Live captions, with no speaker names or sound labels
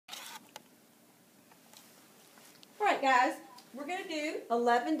Alright guys, we're going to do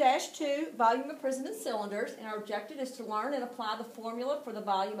 11-2, volume of prisms and cylinders, and our objective is to learn and apply the formula for the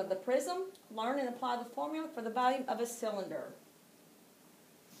volume of the prism, learn and apply the formula for the volume of a cylinder.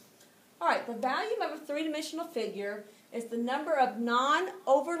 Alright, the volume of a three-dimensional figure is the number of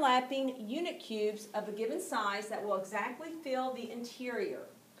non-overlapping unit cubes of a given size that will exactly fill the interior.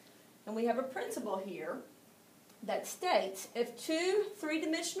 And we have a principle here that states if two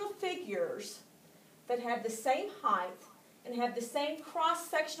three-dimensional figures that have the same height and have the same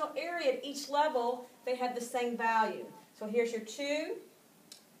cross-sectional area at each level, they have the same value. So here's your two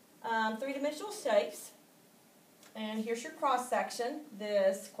three-dimensional shapes, and here's your cross-section,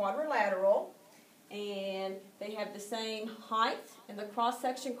 this quadrilateral, and they have the same height, and the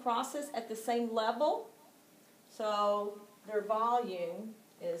cross-section crosses at the same level, so their volume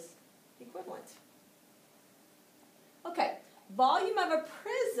is equivalent. Okay, volume of a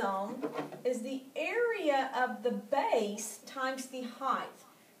prism is the area of the base times the height.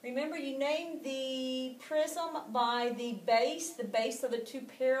 Remember, you named the prism by the base of the two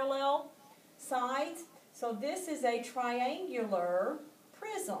parallel sides. So this is a triangular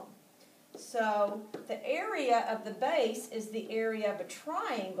prism. So the area of the base is the area of a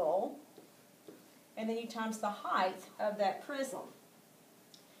triangle, and then you times the height of that prism.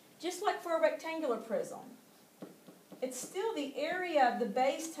 Just like for a rectangular prism, it's still the area of the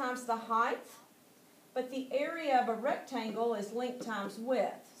base times the height, but the area of a rectangle is length times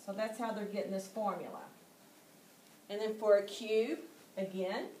width. So that's how they're getting this formula. And then for a cube,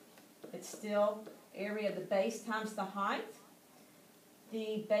 again, it's still area of the base times the height.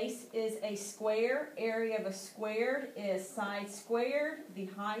 The base is a square. Area of a squared is side squared. The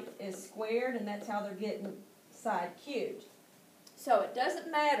height is squared, and that's how they're getting side cubed. So it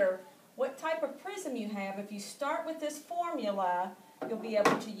doesn't matter what type of prism you have. If you start with this formula, you'll be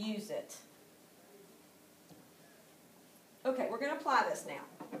able to use it. Okay, we're going to apply this now.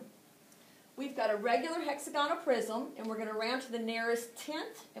 We've got a regular hexagonal prism, and we're going to round to the nearest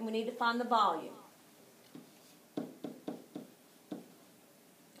tenth, and we need to find the volume.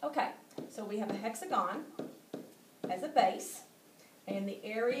 Okay, so we have a hexagon as a base, and the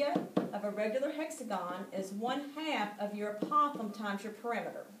area of a regular hexagon is 1/2 of your apothem times your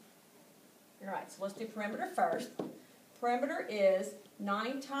perimeter. Alright, so let's do perimeter first. Perimeter is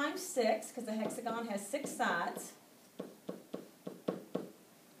 9 times 6, because the hexagon has 6 sides.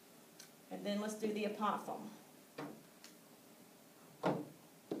 And then let's do the apothem.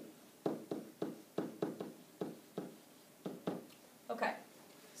 Okay,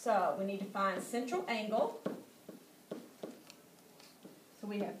 so we need to find central angle. So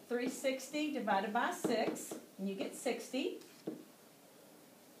we have 360 divided by 6, and you get 60.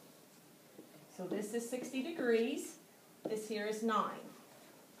 So this is 60 degrees. This here is 9.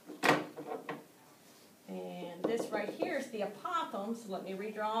 And this right here is the apothem, so let me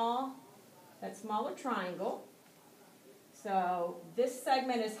redraw that smaller triangle. So this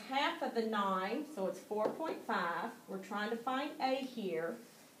segment is half of the 9, so it's 4.5. We're trying to find A here.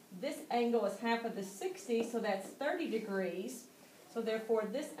 This angle is half of the 60, so that's 30 degrees. So therefore,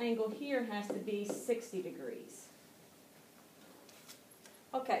 this angle here has to be 60 degrees.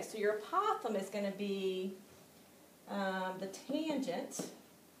 Okay, so your apothem is going to be the tangent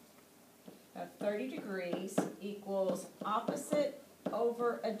of 30 degrees equals opposite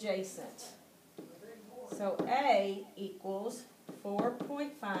over adjacent. So A equals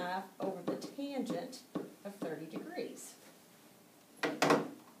 4.5 over the tangent of 30 degrees.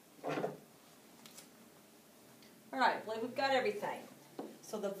 All right, I believe we've got everything.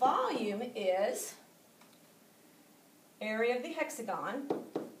 So the volume is area of the hexagon,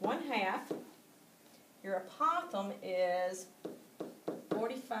 1/2. Your apothem is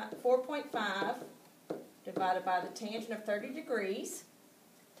 4.5 divided by the tangent of 30 degrees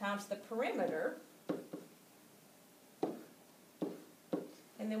times the perimeter.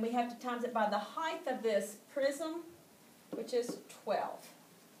 And then we have to times it by the height of this prism, which is 12.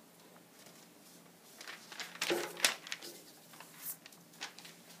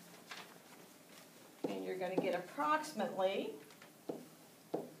 And you're going to get approximately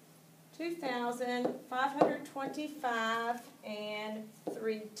 2,525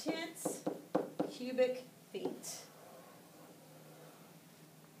 3/10 cubic feet.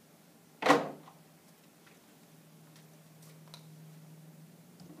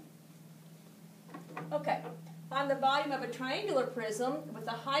 Okay, find the volume of a triangular prism with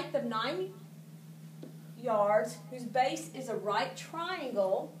a height of 9 yards, whose base is a right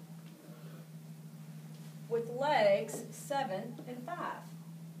triangle with legs 7 and 5.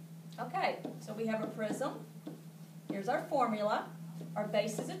 Okay, so we have a prism. Here's our formula. Our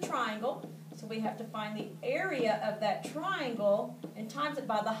base is a triangle, so we have to find the area of that triangle and times it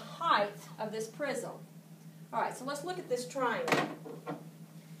by the height of this prism. All right, so let's look at this triangle.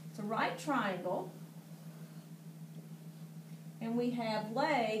 It's a right triangle, and we have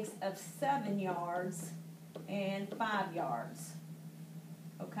legs of 7 yards and 5 yards.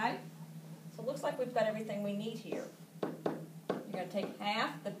 Okay? So it looks like we've got everything we need here. You're going to take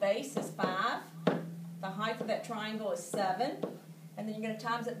half, the base is 5, the height of that triangle is 7, and then you're going to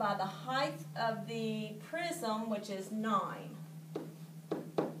times it by the height of the prism, which is 9.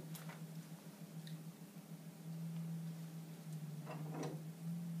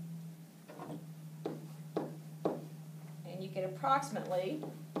 And you get approximately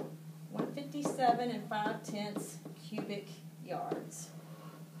 157 5/10 cubic yards.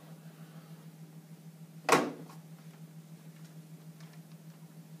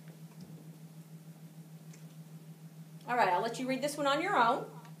 All right, I'll let you read this one on your own.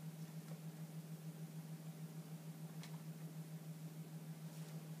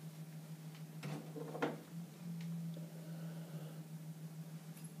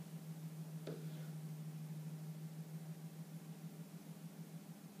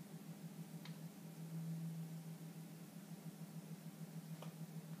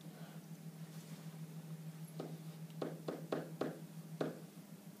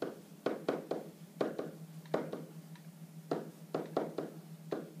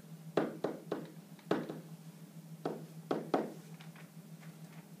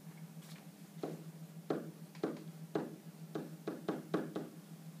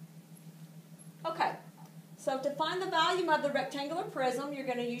 Okay, so to find the volume of the rectangular prism, you're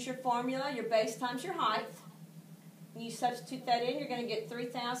going to use your formula, your base times your height. When you substitute that in, you're going to get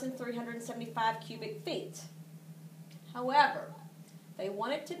 3,375 cubic feet. However, they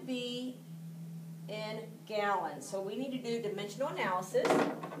want it to be in gallons, so we need to do dimensional analysis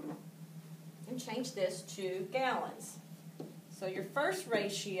and change this to gallons. So your first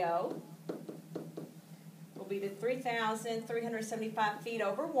ratio will be the 3,375 feet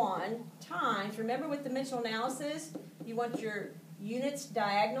over 1 times, remember with dimensional analysis, you want your units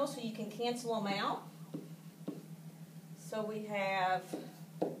diagonal so you can cancel them out. So we have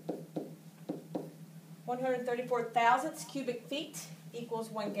 134 thousandths cubic feet equals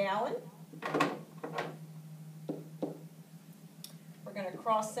 1 gallon. We're going to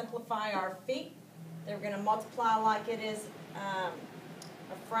cross simplify our feet. Then we're going to multiply like it is a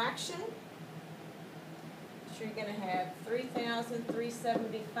fraction. So you're going to have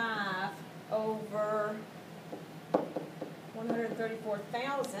 3,375 over 134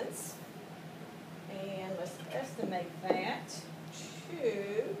 thousandths. And let's estimate that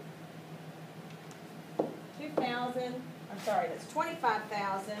to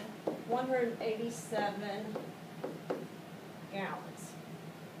 25,187 gallons.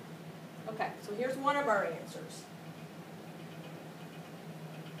 Okay, so here's one of our answers.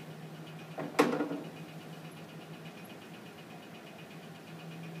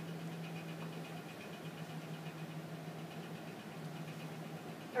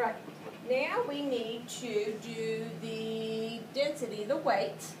 All right, now we need to do the density, the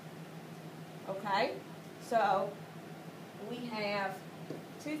weight. Okay, so we have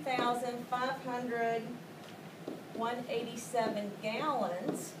 2,587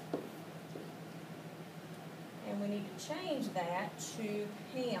 gallons, and we need to change that to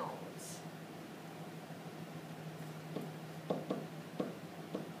pounds.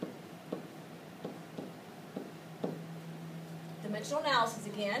 Dimensional analysis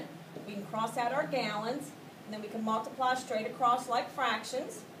again. We can cross out our gallons, and then we can multiply straight across like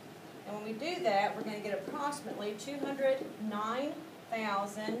fractions. And when we do that, we're going to get approximately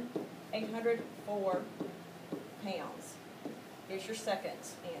 209,804 pounds. Here's your second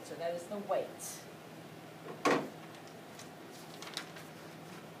answer. That is the weight.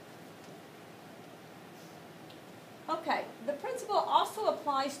 Okay, the principle also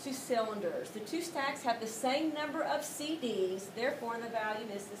applies to cylinders. The two stacks have the same number of CDs, therefore the value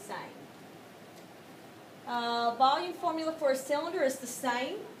is the same. Volume formula for a cylinder is the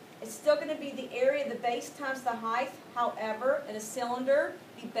same. It's still going to be the area of the base times the height. However, in a cylinder,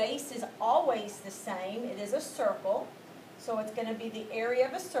 the base is always the same. It is a circle. So it's going to be the area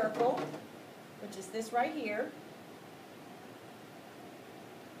of a circle, which is this right here.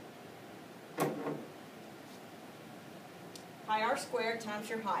 Pi r squared times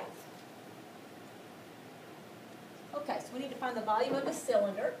your height. Okay, so we need to find the volume of the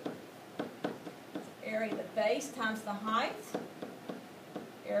cylinder. Area of the base times the height.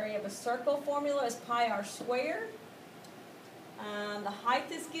 Area of a circle formula is pi r squared. The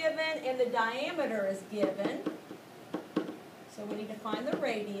height is given and the diameter is given. So So we need to find the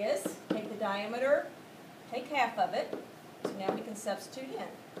radius, take the diameter, take half of it. So now we can substitute in.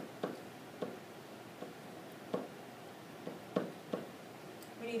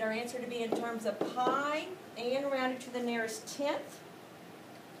 We need our answer to be in terms of pi and rounded to the nearest tenth.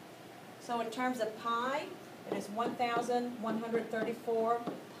 So in terms of pi, it is 1,134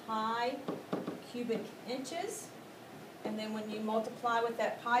 pi cubic inches. And then when you multiply with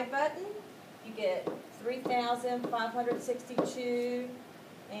that pi button, you get 3,562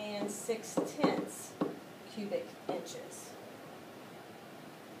 and 6/10 cubic inches.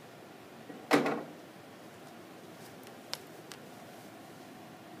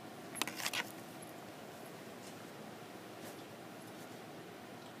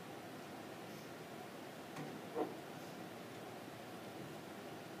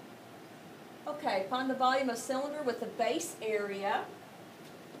 Okay, find the volume of cylinder with the base area.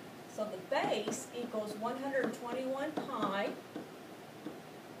 So the base equals 121 pi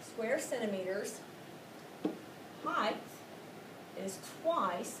square centimeters. Height is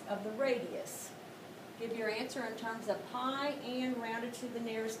twice of the radius. Give your answer in terms of pi and rounded to the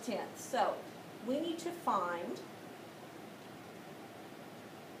nearest tenth. So we need to find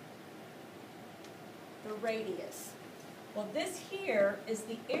the radius. Well, this here is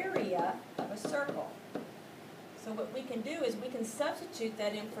the area of a circle. So what we can do is we can substitute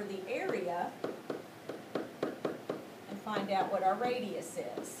that in for the area and find out what our radius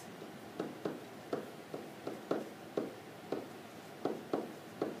is.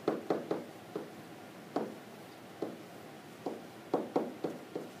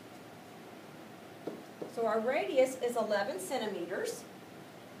 So our radius is 11 centimeters.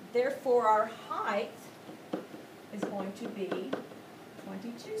 Therefore, our height is going to be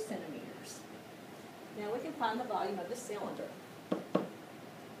 22 centimeters. Now we can find the volume of the cylinder.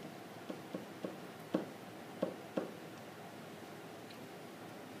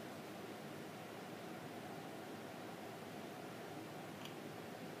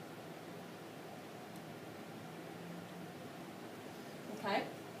 Okay,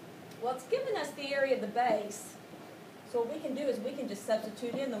 well, it's given us the area of the base, so what we can do is we can just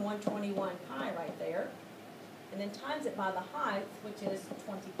substitute in the 121 pi right there, and then times it by the height, which is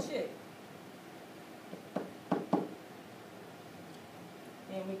 22.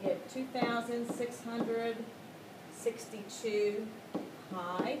 And we get 2,662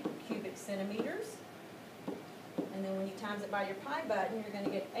 pi cubic centimeters. And then when you times it by your pi button, you're going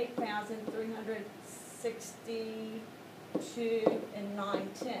to get 8,362 and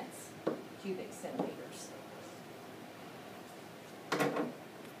 9/10 cubic centimeters.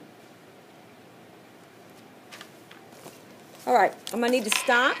 All right, I'm going to need to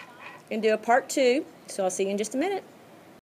stop and do a part 2, so I'll see you in just a minute.